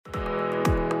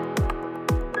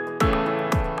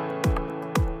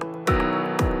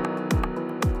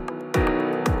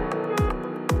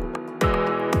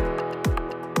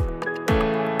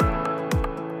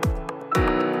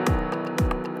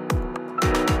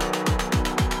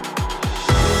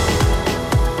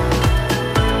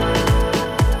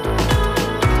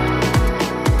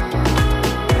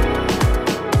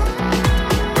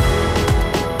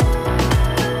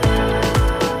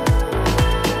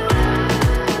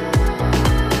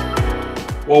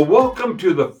Well, welcome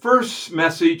to the first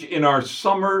message in our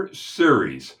summer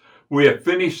series. We have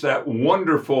finished that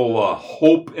wonderful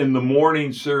Hope in the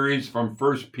Morning series from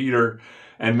 1 Peter,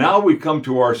 and now we come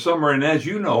to our summer. And as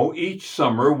you know, each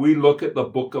summer we look at the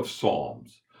book of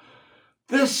Psalms.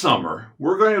 This summer,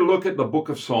 we're going to look at the book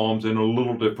of Psalms in a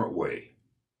little different way.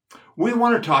 We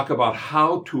want to talk about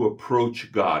how to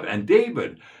approach God, and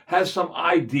David has some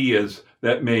ideas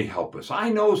that may help us. I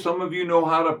know some of you know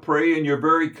how to pray and you're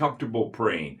very comfortable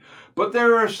praying, but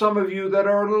there are some of you that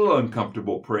are a little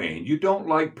uncomfortable praying. You don't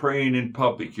like praying in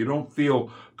public. You don't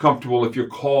feel comfortable if you're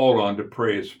called on to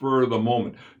pray at spur of the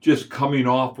moment, just coming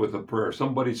off with a prayer.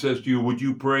 Somebody says to you, would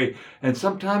you pray? And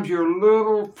sometimes you're a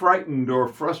little frightened or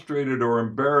frustrated or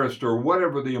embarrassed or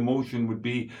whatever the emotion would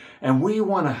be, and we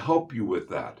want to help you with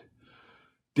that.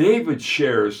 David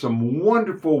shares some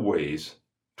wonderful ways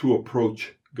to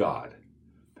approach God.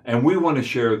 And we want to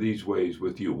share these ways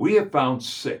with you. We have found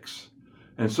 6.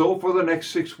 And so for the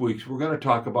next 6 weeks, we're going to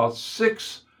talk about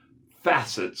 6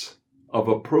 facets of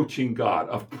approaching God,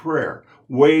 of prayer,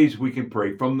 ways we can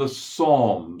pray from the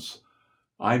Psalms.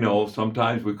 I know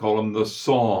sometimes we call them the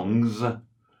songs, but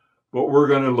we're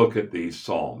going to look at these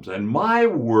Psalms. And my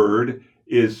word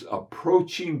is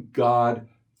approaching God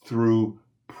through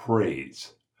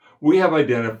praise. We have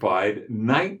identified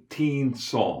 19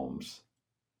 Psalms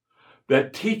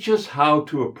that teach us how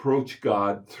to approach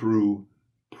God through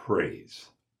praise.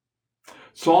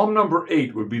 Psalm number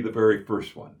 8 would be the very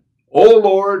first one. O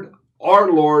Lord,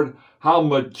 our Lord, how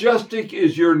majestic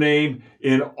is your name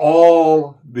in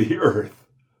all the earth.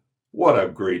 What a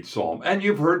great psalm. And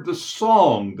you've heard the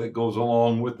song that goes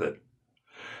along with it.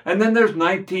 And then there's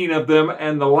 19 of them,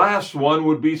 and the last one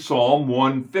would be Psalm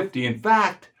 150. In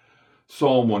fact,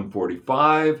 Psalm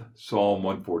 145, Psalm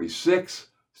 146,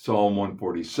 Psalm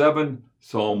 147,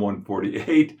 Psalm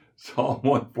 148, Psalm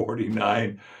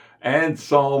 149, and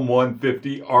Psalm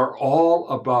 150 are all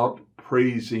about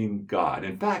praising God.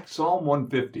 In fact, Psalm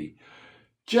 150,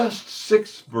 just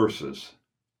 6 verses,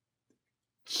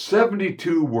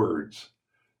 72 words,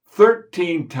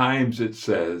 13 times it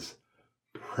says,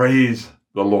 praise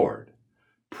the Lord,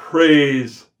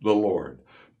 praise the Lord.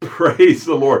 Praise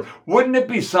the Lord. Wouldn't it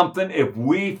be something if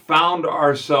we found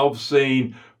ourselves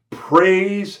saying,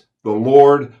 praise the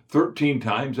Lord 13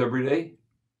 times every day?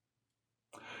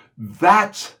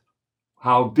 That's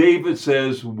how David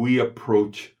says we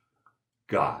approach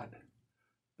God.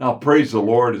 Now, praise the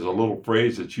Lord is a little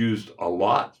phrase that's used a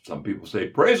lot. Some people say,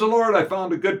 praise the Lord, I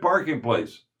found a good parking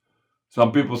place.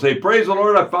 Some people say, praise the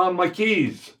Lord, I found my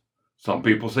keys. Some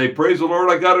people say, praise the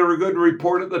Lord, I got a good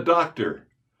report at the doctor.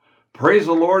 Praise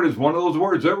the Lord is one of those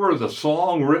words. There was a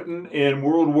song written in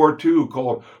World War II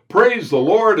called Praise the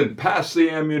Lord and Pass the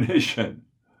Ammunition.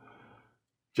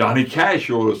 Johnny Cash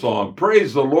wrote a song,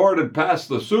 Praise the Lord and Pass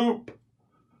the Soup.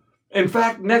 In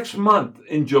fact, next month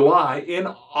in July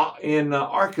in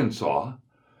Arkansas,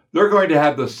 they're going to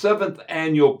have the 7th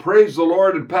annual Praise the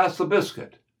Lord and Pass the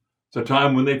Biscuit. It's a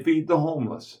time when they feed the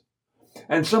homeless.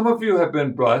 And some of you have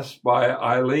been blessed by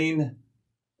Elaine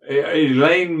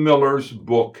Miller's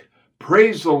book,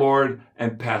 Praise the Lord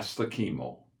and Pass the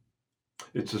Chemo.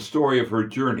 It's a story of her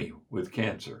journey with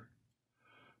cancer.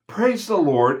 Praise the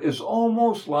Lord is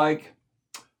almost like,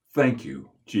 thank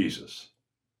you, Jesus.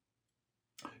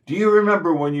 Do you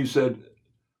remember when you said,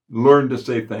 learn to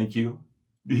say thank you?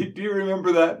 Do you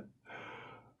remember that?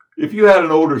 If you had an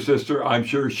older sister, I'm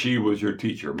sure she was your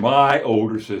teacher. My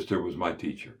older sister was my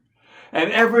teacher.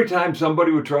 And every time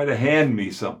somebody would try to hand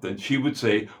me something, she would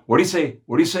say, what do you say?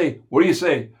 What do you say? What do you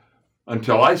say?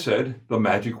 Until I said the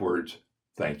magic words,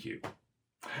 thank you.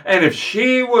 And if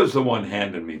she was the one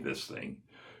handing me this thing,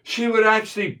 she would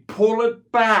actually pull it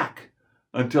back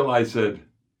until I said,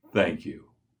 thank you.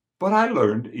 But I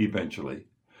learned eventually.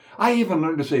 I even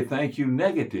learned to say thank you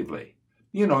negatively.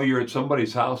 You know, you're at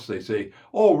somebody's house, they say,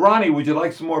 oh, Ronnie, would you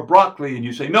like some more broccoli? And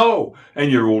you say, no.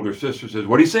 And your older sister says,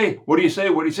 what do you say? What do you say?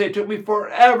 What do you say? It took me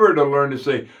forever to learn to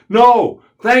say, no,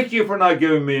 thank you for not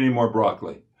giving me any more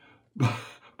broccoli.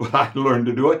 But I learned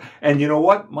to do it. And you know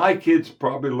what? My kids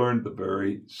probably learned the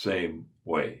very same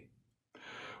way.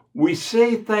 We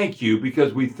say thank you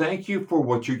because we thank you for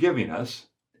what you're giving us.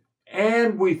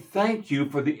 And we thank you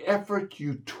for the effort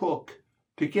you took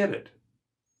to get it.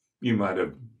 You might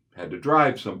have had to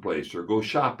drive someplace or go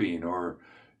shopping, or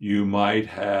you might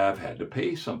have had to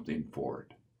pay something for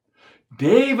it.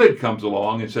 David comes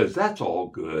along and says, that's all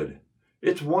good.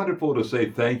 It's wonderful to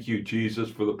say thank you, Jesus,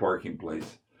 for the parking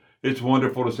place. It's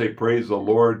wonderful to say praise the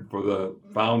Lord for the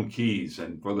found keys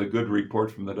and for the good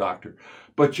report from the doctor.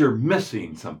 But you're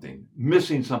missing something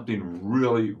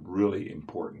really, really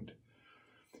important.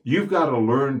 You've got to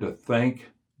learn to thank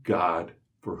God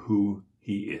for who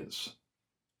he is.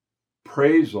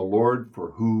 Praise the Lord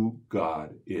for who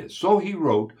God is. So he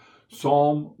wrote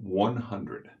Psalm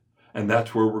 100. And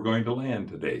that's where we're going to land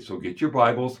today. So get your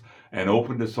Bibles and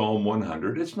open to Psalm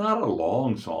 100. It's not a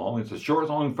long song. It's a short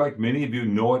song. In fact, many of you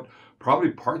know it,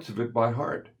 probably parts of it by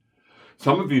heart.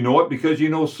 Some of you know it because you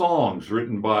know songs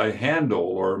written by Handel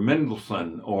or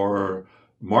Mendelssohn or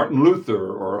Martin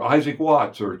Luther or Isaac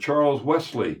Watts or Charles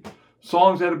Wesley.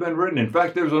 Songs that have been written. In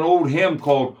fact, there's an old hymn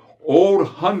called Old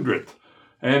Hundredth,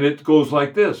 and it goes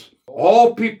like this.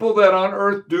 All people that on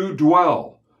earth do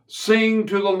dwell, sing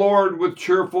to the Lord with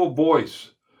cheerful voice.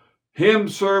 Him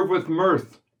serve with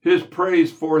mirth, his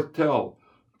praise forth tell.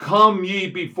 Come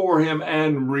ye before him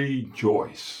and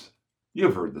rejoice.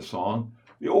 You've heard the song,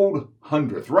 the Old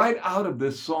Hundredth, right out of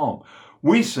this psalm.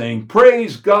 We sing,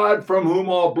 praise God from whom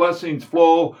all blessings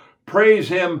flow. Praise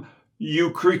him,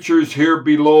 you creatures here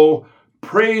below.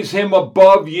 Praise him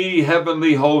above, ye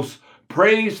heavenly hosts.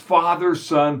 Praise Father,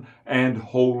 Son, and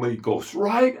Holy Ghost.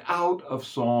 Right out of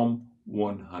Psalm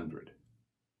 100.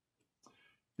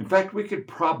 In fact, we could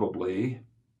probably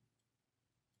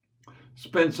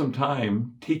spend some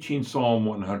time teaching Psalm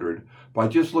 100 by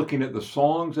just looking at the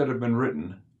songs that have been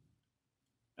written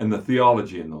and the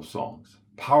theology in those songs.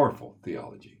 Powerful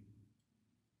theology.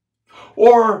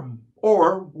 Or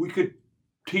we could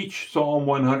teach Psalm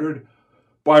 100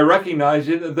 by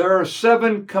recognizing that there are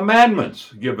 7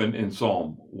 commandments given in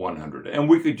Psalm 100. And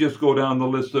we could just go down the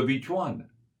list of each one.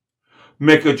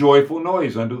 Make a joyful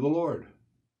noise unto the Lord.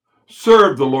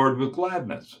 Serve the Lord with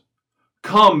gladness.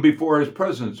 Come before his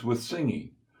presence with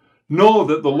singing. Know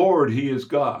that the Lord, he is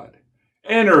God.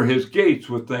 Enter his gates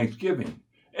with thanksgiving.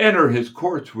 Enter his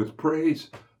courts with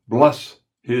praise. Bless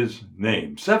his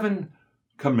name. 7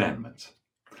 commandments.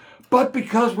 But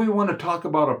because we want to talk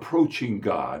about approaching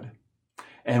God,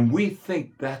 and we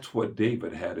think that's what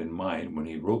David had in mind when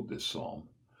he wrote this psalm,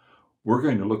 we're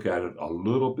going to look at it a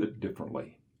little bit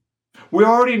differently. We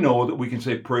already know that we can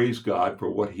say praise God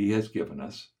for what he has given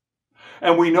us.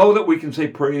 And we know that we can say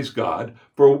praise God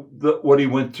for what he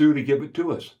went through to give it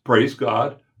to us. Praise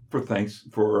God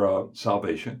for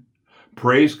salvation.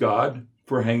 Praise God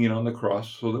for hanging on the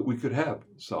cross so that we could have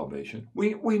salvation.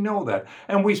 We know that.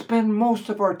 And we spend most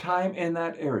of our time in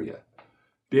that area.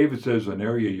 David says an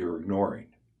area you're ignoring.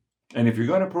 And if you're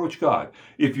going to approach God,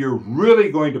 if you're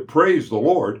really going to praise the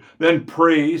Lord, then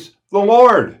praise the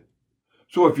Lord.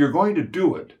 So if you're going to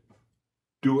do it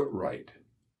right.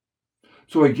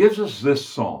 So he gives us this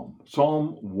psalm,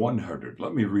 Psalm 100.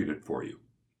 Let me read it for you.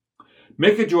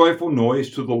 Make a joyful noise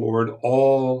to the Lord,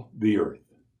 all the earth.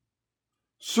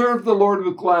 Serve the Lord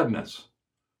with gladness.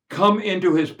 Come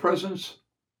into his presence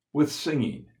with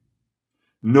singing.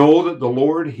 Know that the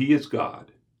Lord, he is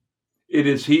God. It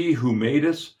is he who made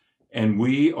us, and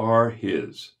we are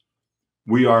his.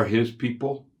 We are his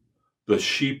people, the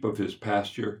sheep of his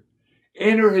pasture.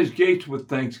 Enter his gates with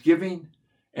thanksgiving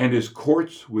and his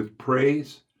courts with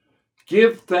praise.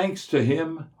 Give thanks to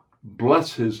him,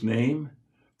 bless his name,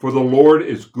 for the Lord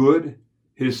is good.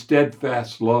 His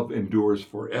steadfast love endures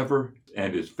forever,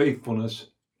 and his faithfulness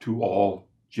to all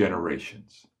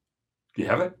generations. Do you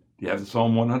have it? Do you have the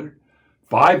Psalm 100?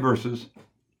 5 verses.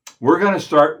 We're going to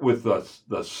start with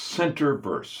the center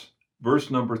verse, verse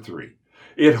number 3.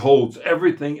 It holds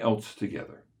everything else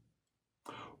together.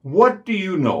 What do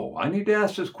you know? I need to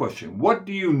ask this question. What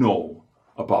do you know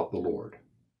about the Lord?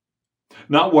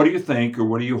 Not what do you think or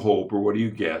what do you hope or what do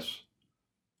you guess.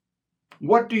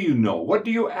 What do you know? What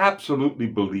do you absolutely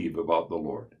believe about the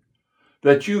Lord?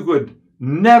 That you could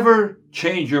never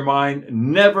change your mind,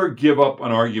 never give up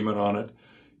an argument on it.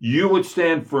 You would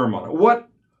stand firm on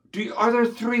it. Are there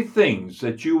 3 things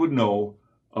that you would know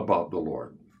about the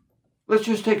Lord? Let's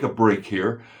just take a break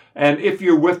here. And if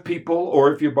you're with people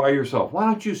or if you're by yourself, why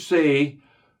don't you say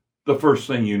the first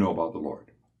thing you know about the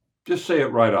Lord? Just say it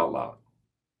right out loud.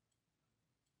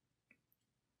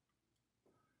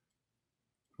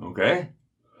 Okay?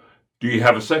 Do you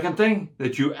have a second thing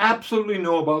that you absolutely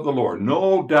know about the Lord?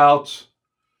 No doubts.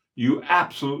 You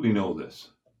absolutely know this.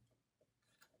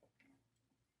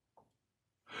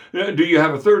 Do you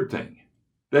have a third thing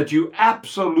that you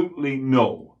absolutely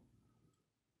know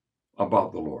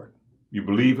about the Lord? You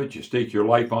believe it, you stake your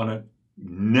life on it,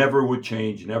 never would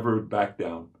change, never would back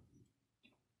down.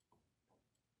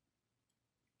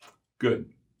 Good.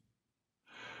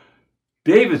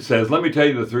 David says, let me tell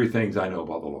you the 3 things I know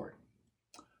about the Lord.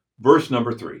 Verse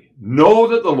number 3, know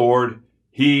that the Lord,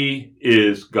 he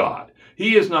is God.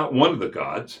 He is not one of the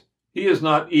gods. He is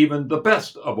not even the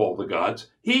best of all the gods.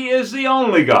 He is the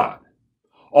only God.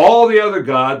 All the other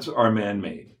gods are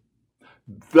man-made.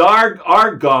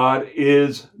 Our God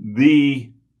is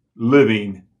the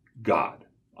living God.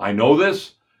 I know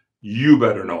this. You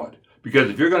better know it. Because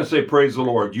if you're going to say praise the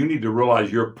Lord, you need to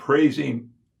realize you're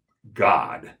praising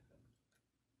God.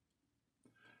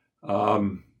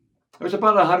 There's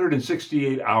about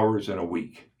 168 hours in a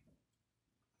week.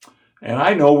 And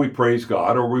I know we praise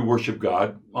God or we worship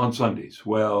God on Sundays.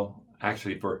 Well,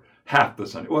 actually for half the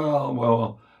Sunday.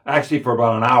 Actually for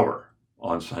about an hour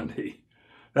on Sunday.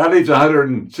 That leaves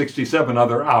 167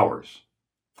 other hours.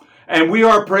 And we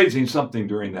are praising something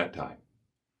during that time.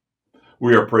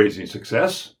 We are praising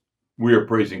success. We are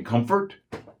praising comfort.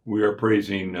 We are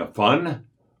praising fun.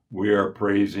 We are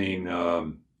praising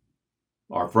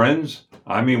our friends.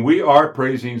 I mean, we are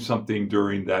praising something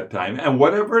during that time. And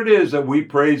whatever it is that we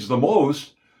praise the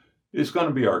most is going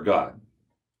to be our God.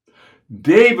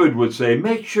 David would say,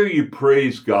 make sure you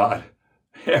praise God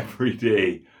every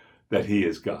day that he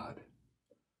is God.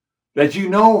 That you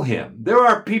know him. There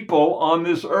are people on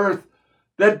this earth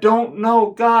that don't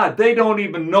know God. They don't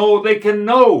even know they can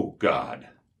know God.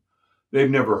 They've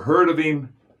never heard of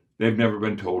him. They've never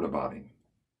been told about him.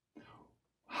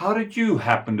 How did you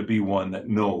happen to be one that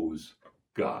knows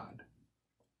God?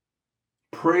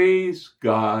 Praise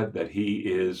God that he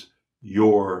is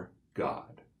your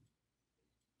God.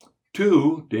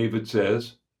 2, David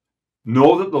says,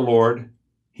 know that the Lord,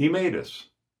 he made us.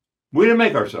 We didn't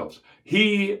make ourselves.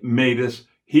 He made us.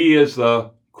 He is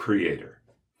the creator.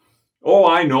 Oh,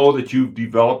 I know that you've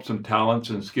developed some talents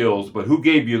and skills, but who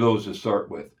gave you those to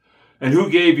start with? And who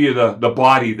gave you the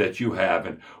body that you have?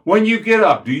 And when you get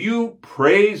up, do you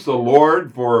praise the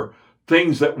Lord for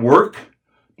things that work?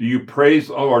 Do you praise,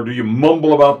 or do you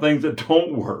mumble about things that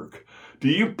don't work? Do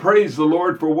you praise the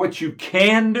Lord for what you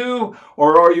can do,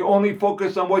 or are you only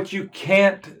focused on what you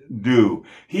can't do?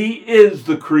 He is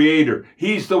the creator.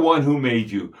 He's the one who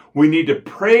made you. We need to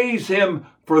praise him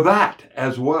for that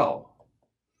as well.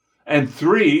 And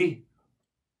 3,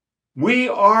 we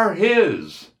are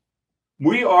his.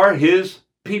 We are his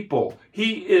people.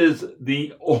 He is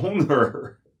the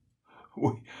owner.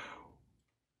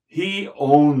 He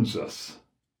owns us.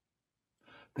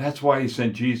 That's why he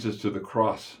sent Jesus to the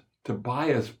cross, to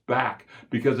buy us back.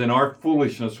 Because in our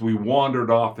foolishness, we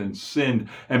wandered off and sinned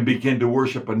and began to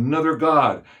worship another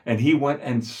God. And he went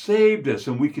and saved us,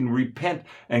 and we can repent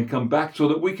and come back so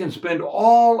that we can spend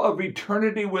all of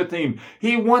eternity with him.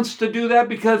 He wants to do that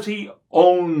because he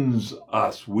owns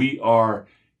us. We are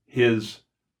his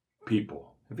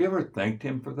people. Have you ever thanked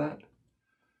him for that?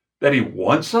 That he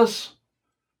wants us?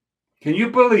 Can you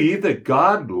believe that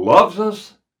God loves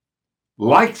us,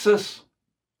 likes us,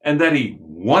 and that he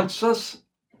wants us?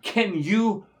 Can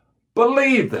you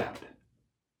believe that?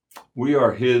 We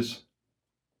are his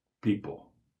people.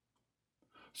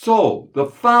 So, the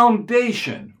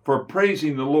foundation for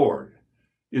praising the Lord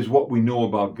is what we know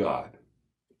about God.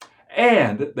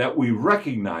 And that we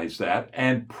recognize that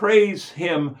and praise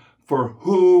him for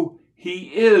who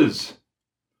he is.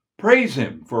 Praise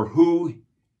him for who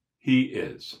he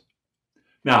is.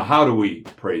 Now, how do we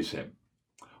praise him?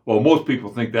 Well, most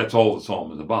people think that's all the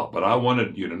psalm is about, but I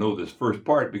wanted you to know this first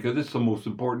part because it's the most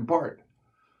important part.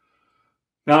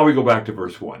 Now we go back to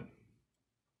verse 1.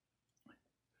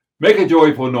 Make a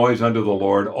joyful noise unto the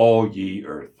Lord, all ye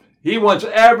earth. He wants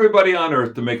everybody on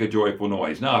earth to make a joyful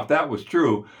noise. Now, if that was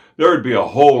true, there would be a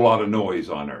whole lot of noise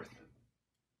on earth.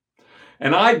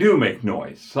 And I do make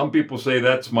noise. Some people say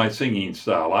that's my singing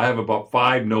style. I have about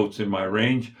 5 notes in my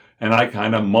range, and I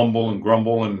kind of mumble and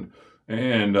grumble and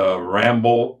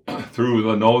ramble through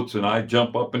the notes, and I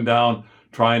jump up and down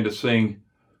trying to sing.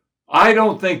 I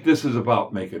don't think this is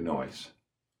about making noise.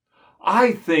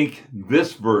 I think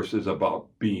this verse is about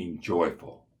being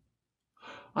joyful.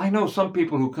 I know some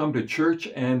people who come to church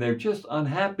and they're just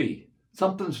unhappy.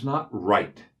 Something's not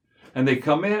right. And they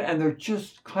come in and they're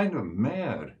just kind of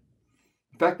mad.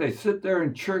 In fact, they sit there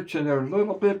in church and they're a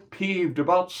little bit peeved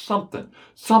about something.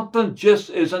 Something just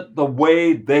isn't the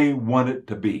way they want it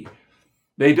to be.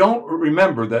 They don't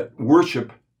remember that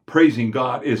worship, praising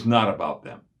God, is not about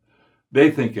them. They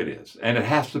think it is. And it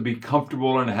has to be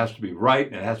comfortable, and it has to be right,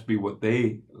 and it has to be what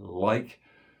they like.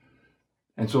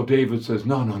 And so David says,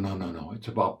 no. It's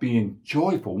about being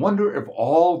joyful. Wonder if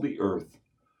all the earth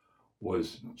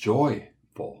was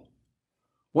joyful.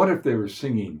 What if they were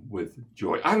singing with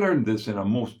joy? I learned this in a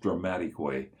most dramatic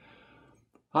way.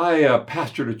 I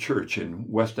pastored a church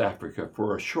in West Africa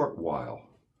for a short while.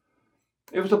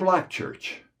 It was a black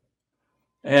church.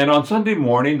 And on Sunday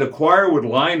morning, the choir would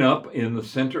line up in the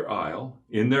center aisle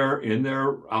in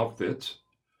their outfits.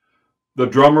 The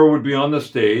drummer would be on the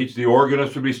stage. The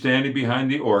organist would be standing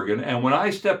behind the organ. And when I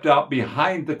stepped out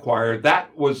behind the choir,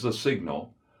 that was the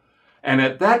signal. And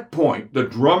at that point, the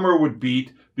drummer would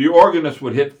beat, The organist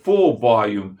would hit full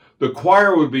volume. The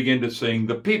choir would begin to sing.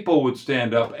 The people would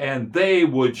stand up and they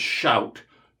would shout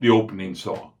the opening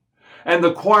song. And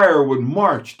the choir would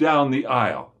march down the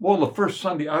aisle. Well, the first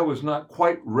Sunday, I was not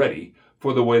quite ready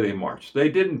for the way they marched. They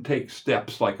didn't take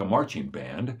steps like a marching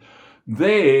band.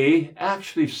 They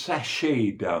actually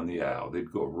sashayed down the aisle.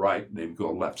 They'd go right, they'd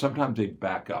go left. Sometimes they'd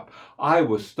back up. I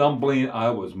was stumbling. I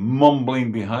was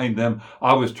mumbling behind them.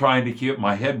 I was trying to keep,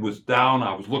 my head was down.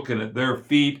 I was looking at their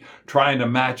feet, trying to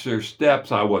match their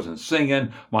steps. I wasn't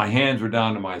singing. My hands were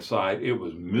down to my side. It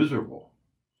was miserable.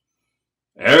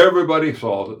 Everybody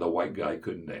saw that the white guy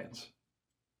couldn't dance.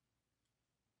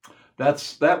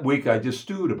 That week I just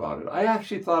stewed about it. I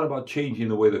actually thought about changing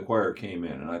the way the choir came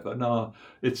in, and I thought, no,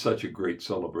 it's such a great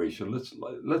celebration.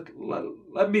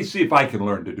 Let me see if I can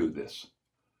learn to do this.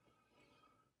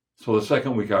 So the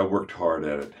second week I worked hard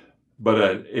at it, but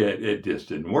it just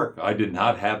didn't work. I did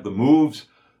not have the moves.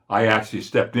 I actually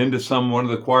stepped into one of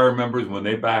the choir members when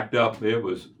they backed up. It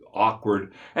was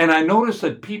awkward, and I noticed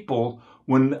that people,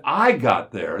 when I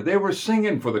got there, they were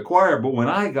singing for the choir, but when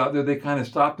I got there, they kind of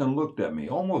stopped and looked at me,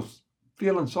 almost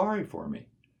feeling sorry for me.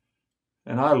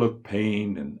 And I looked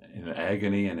pained and in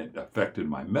agony, and it affected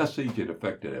my message. It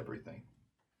affected everything.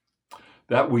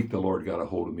 That week, the Lord got a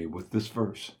hold of me with this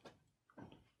verse.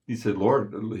 He said,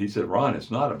 Ron,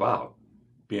 it's not about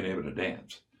being able to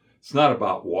dance. It's not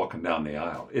about walking down the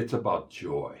aisle. It's about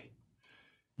joy.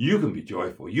 You can be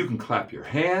joyful. You can clap your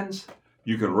hands.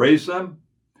 You can raise them.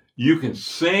 You can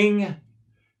sing.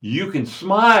 You can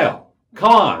smile.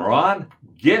 Come on, Ron.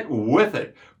 Get with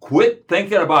it. Quit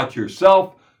thinking about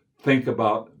yourself. Think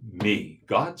about me.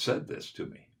 God said this to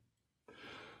me.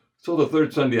 So the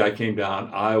third Sunday I came down,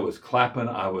 I was clapping,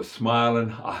 I was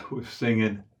smiling, I was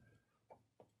singing,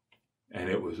 and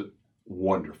it was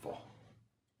wonderful.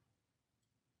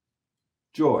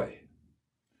 Joy.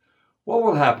 What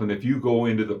will happen if you go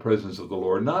into the presence of the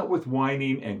Lord, not with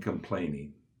whining and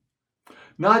complaining,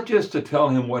 not just to tell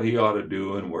him what he ought to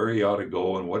do and where he ought to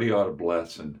go and what he ought to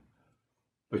bless,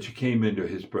 but you came into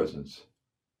his presence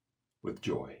with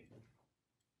joy.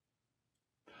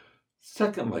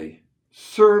 Secondly,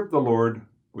 serve the Lord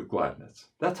with gladness.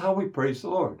 That's how we praise the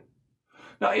Lord.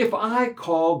 Now, if I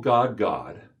call God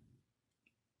God,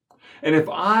 and if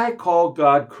I call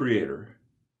God Creator,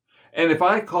 and if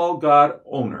I call God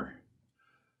Owner,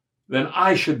 then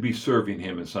I should be serving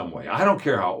him in some way. I don't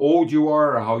care how old you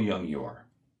are or how young you are.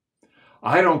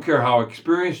 I don't care how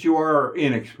experienced you are or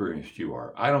inexperienced you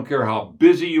are. I don't care how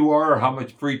busy you are or how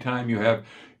much free time you have.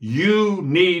 You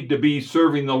need to be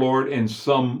serving the Lord in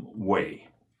some way.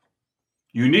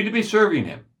 You need to be serving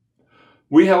him.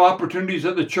 We have opportunities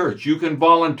at the church. You can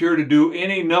volunteer to do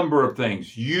any number of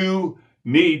things. You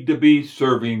need to be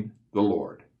serving the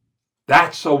Lord.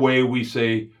 That's a way we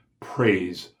say,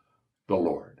 praise the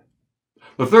Lord.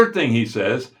 The third thing he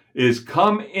says is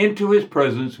come into his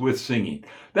presence with singing.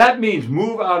 That means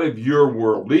move out of your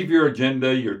world. Leave your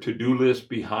agenda, your to-do list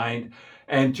behind,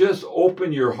 and just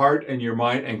open your heart and your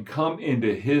mind and come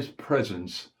into his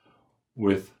presence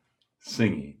with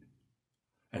singing.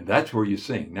 And that's where you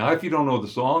sing. Now, if you don't know the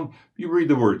song, you read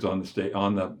the words on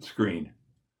the screen.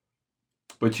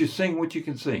 But you sing what you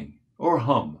can sing, or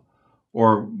hum,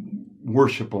 or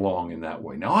worship along in that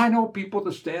way. Now, I know people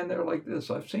that stand there like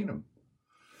this. I've seen them.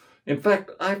 In fact,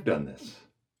 I've done this.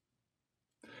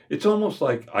 It's almost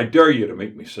like, I dare you to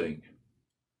make me sing.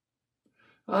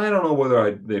 I don't know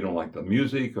whether they don't like the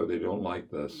music, or they don't like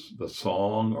the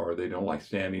song, or they don't like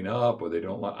standing up, or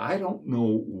I don't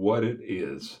know what it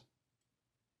is.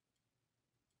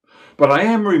 But I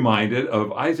am reminded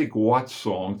of Isaac Watts'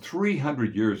 song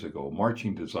 300 years ago,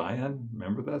 Marching to Zion.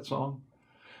 Remember that song?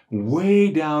 Way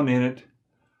down in it,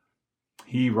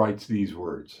 he writes these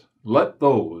words: let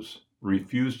those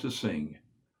refuse to sing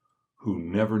who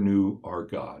never knew our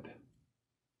God.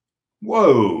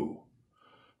 Whoa!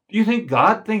 Do you think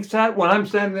God thinks that when I'm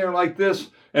standing there like this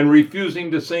and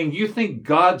refusing to sing? You think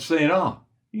God's saying, oh,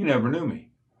 you never knew me?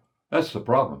 That's the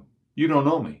problem. You don't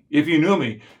know me. If you knew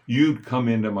me, you'd come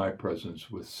into my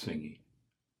presence with singing.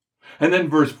 And then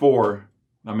verse 4,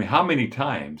 how many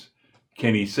times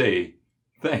can he say,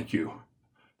 thank you,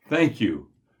 thank you,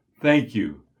 thank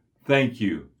you, thank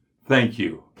you, thank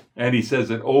you? And he says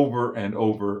it over and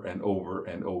over and over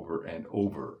and over and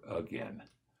over again.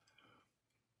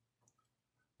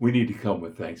 We need to come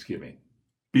with thanksgiving.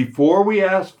 Before we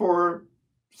ask for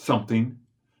something,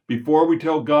 before we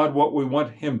tell God what we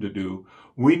want him to do,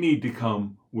 we need to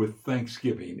come with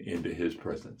thanksgiving into his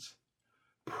presence.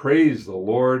 Praise the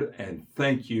Lord and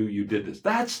thank you, you did this.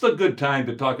 That's the good time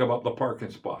to talk about the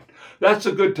parking spot. That's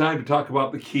a good time to talk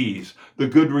about the keys, the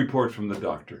good reports from the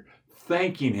doctor.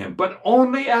 thanking him, but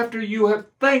only after you have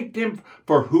thanked him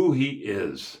for who he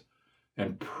is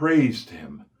and praised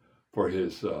him for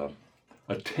his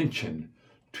attention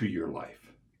to your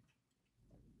life.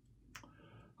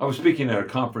 I was speaking at a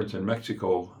conference in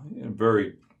Mexico, in a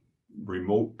very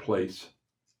remote place,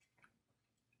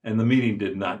 and the meeting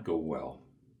did not go well.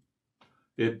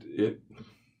 It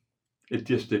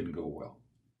just didn't go well.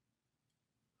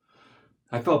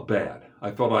 I felt bad.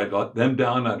 I felt I'd let them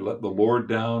down. I'd let the Lord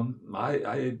down.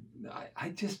 I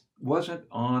just wasn't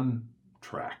on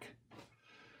track.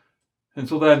 And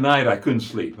so that night I couldn't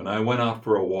sleep, and I went out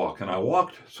for a walk. And I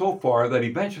walked so far that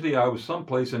eventually I was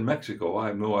someplace in Mexico, I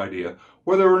have no idea,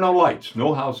 where there were no lights,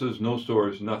 no houses, no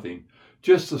stores, nothing,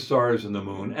 just the stars and the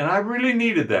moon. And I really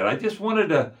needed that.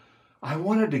 I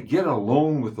wanted to get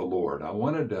alone with the Lord. I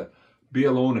wanted to be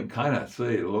alone and kind of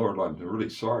say, Lord, I'm really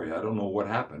sorry. I don't know what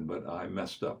happened, but I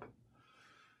messed up.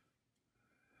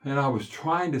 And I was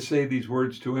trying to say these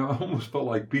words to him. I almost felt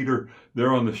like Peter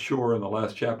there on the shore in the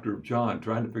last chapter of John,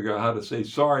 trying to figure out how to say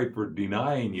sorry for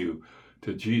denying you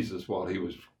to Jesus while he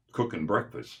was cooking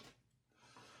breakfast.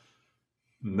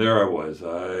 And there I was.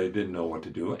 I didn't know what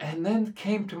to do. And then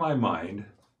came to my mind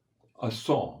a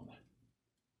song.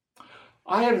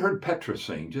 I had heard Petra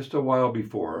sing just a while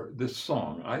before this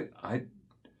song. I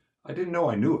didn't know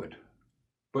I knew it,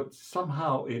 but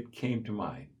somehow it came to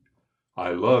mind.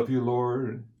 I love you,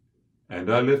 Lord, and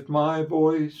I lift my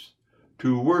voice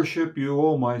to worship you,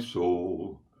 O my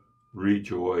soul.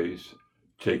 Rejoice,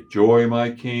 take joy,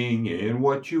 my King, in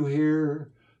what you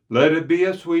hear. Let it be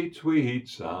a sweet, sweet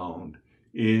sound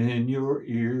in your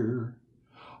ear.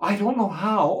 I don't know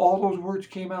how all those words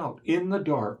came out in the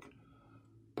dark,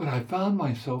 but I found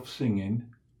myself singing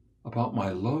about my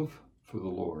love for the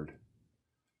Lord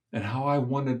and how I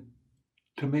wanted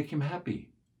to make him happy.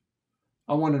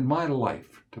 I wanted my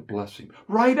life to bless him.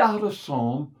 Right out of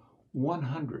Psalm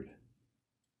 100.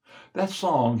 That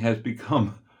song has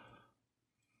become,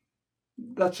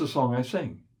 that's the song I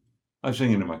sing. I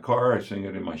sing it in my car. I sing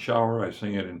it in my shower. I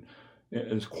sing it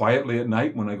as quietly at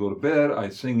night when I go to bed. I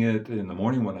sing it in the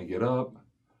morning when I get up.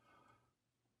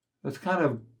 That's kind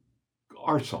of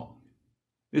our song.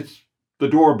 It's the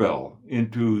doorbell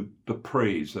into the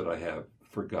praise that I have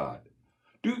for God.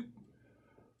 Do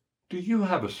you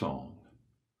have a song?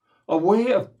 A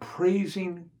way of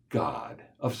praising God,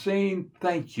 of saying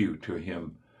thank you to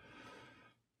him.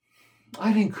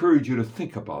 I'd encourage you to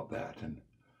think about that and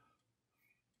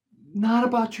not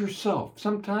about yourself.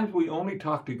 Sometimes we only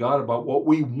talk to God about what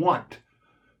we want.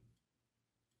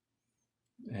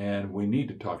 And we need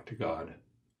to talk to God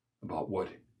about what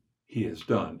he has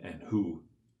done and who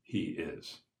he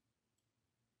is.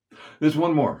 There's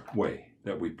one more way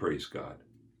that we praise God.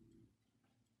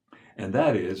 And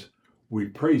that is we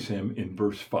praise him in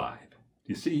verse 5.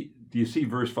 Do you see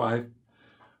verse 5?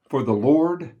 For the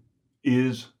Lord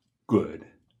is good.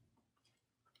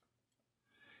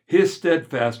 His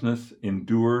steadfastness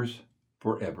endures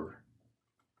forever,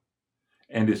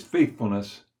 and his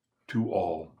faithfulness to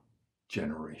all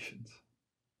generations.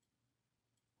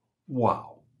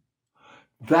 Wow.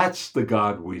 That's the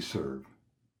God we serve.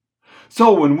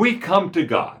 So when we come to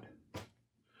God,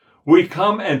 we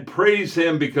come and praise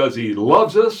him because he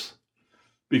loves us,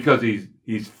 because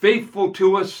he's faithful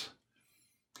to us.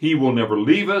 He will never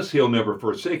leave us. He'll never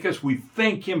forsake us. We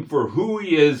thank him for who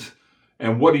he is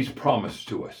and what he's promised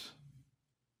to us.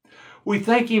 We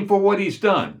thank him for what he's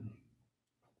done.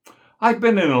 I've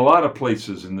been in a lot of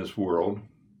places in this world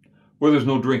where there's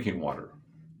no drinking water.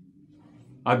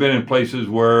 I've been in places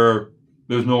where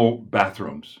there's no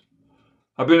bathrooms.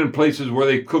 I've been in places where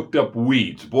they cooked up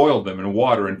weeds, boiled them in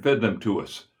water, and fed them to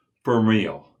us for a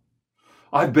meal.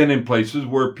 I've been in places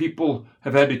where people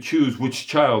have had to choose which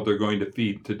child they're going to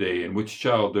feed today and which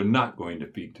child they're not going to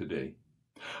feed today.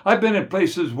 I've been in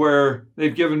places where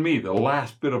they've given me the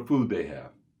last bit of food they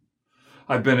have.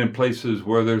 I've been in places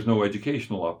where there's no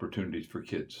educational opportunities for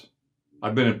kids.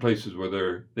 I've been in places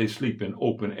where they sleep in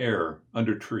open air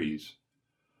under trees.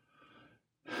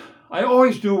 I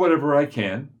always do whatever I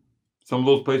can. Some of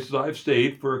those places I've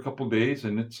stayed for a couple of days,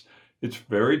 and it's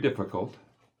very difficult.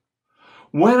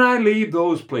 When I leave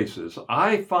those places,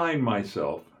 I find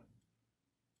myself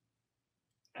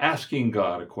asking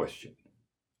God a question.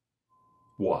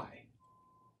 Why?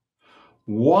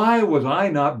 Why was I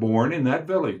not born in that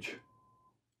village?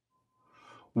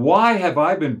 Why have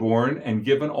I been born and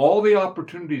given all the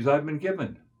opportunities I've been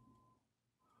given?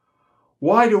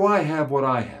 Why do I have what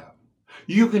I have?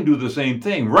 You can do the same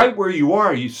thing. Right where you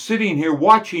are, you're sitting here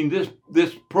watching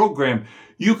this program,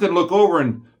 you can look over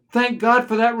and thank God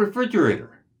for that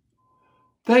refrigerator.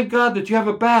 Thank God that you have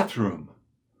a bathroom.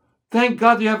 Thank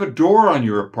God you have a door on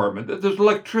your apartment, that there's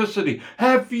electricity.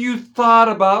 Have you thought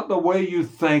about the way you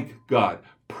thank God?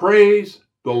 Praise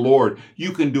the Lord.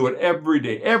 You can do it every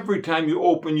day. Every time you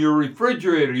open your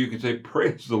refrigerator, you can say,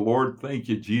 praise the Lord. Thank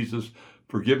you, Jesus,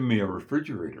 for giving me a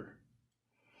refrigerator,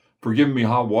 for giving me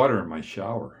hot water in my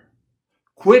shower.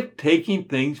 Quit taking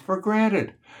things for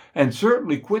granted. And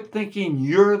certainly quit thinking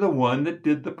you're the one that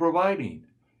did the providing.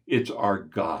 It's our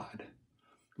God.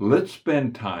 Let's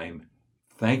spend time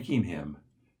thanking Him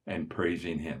and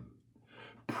praising Him.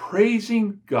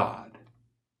 Praising God.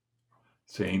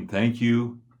 Saying thank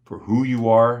you for who you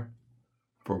are,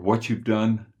 for what you've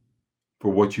done, for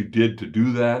what you did to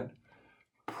do that.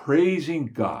 Praising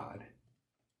God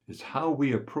is how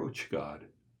we approach God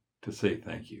to say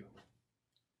thank you.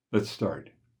 Let's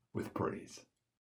start with praise.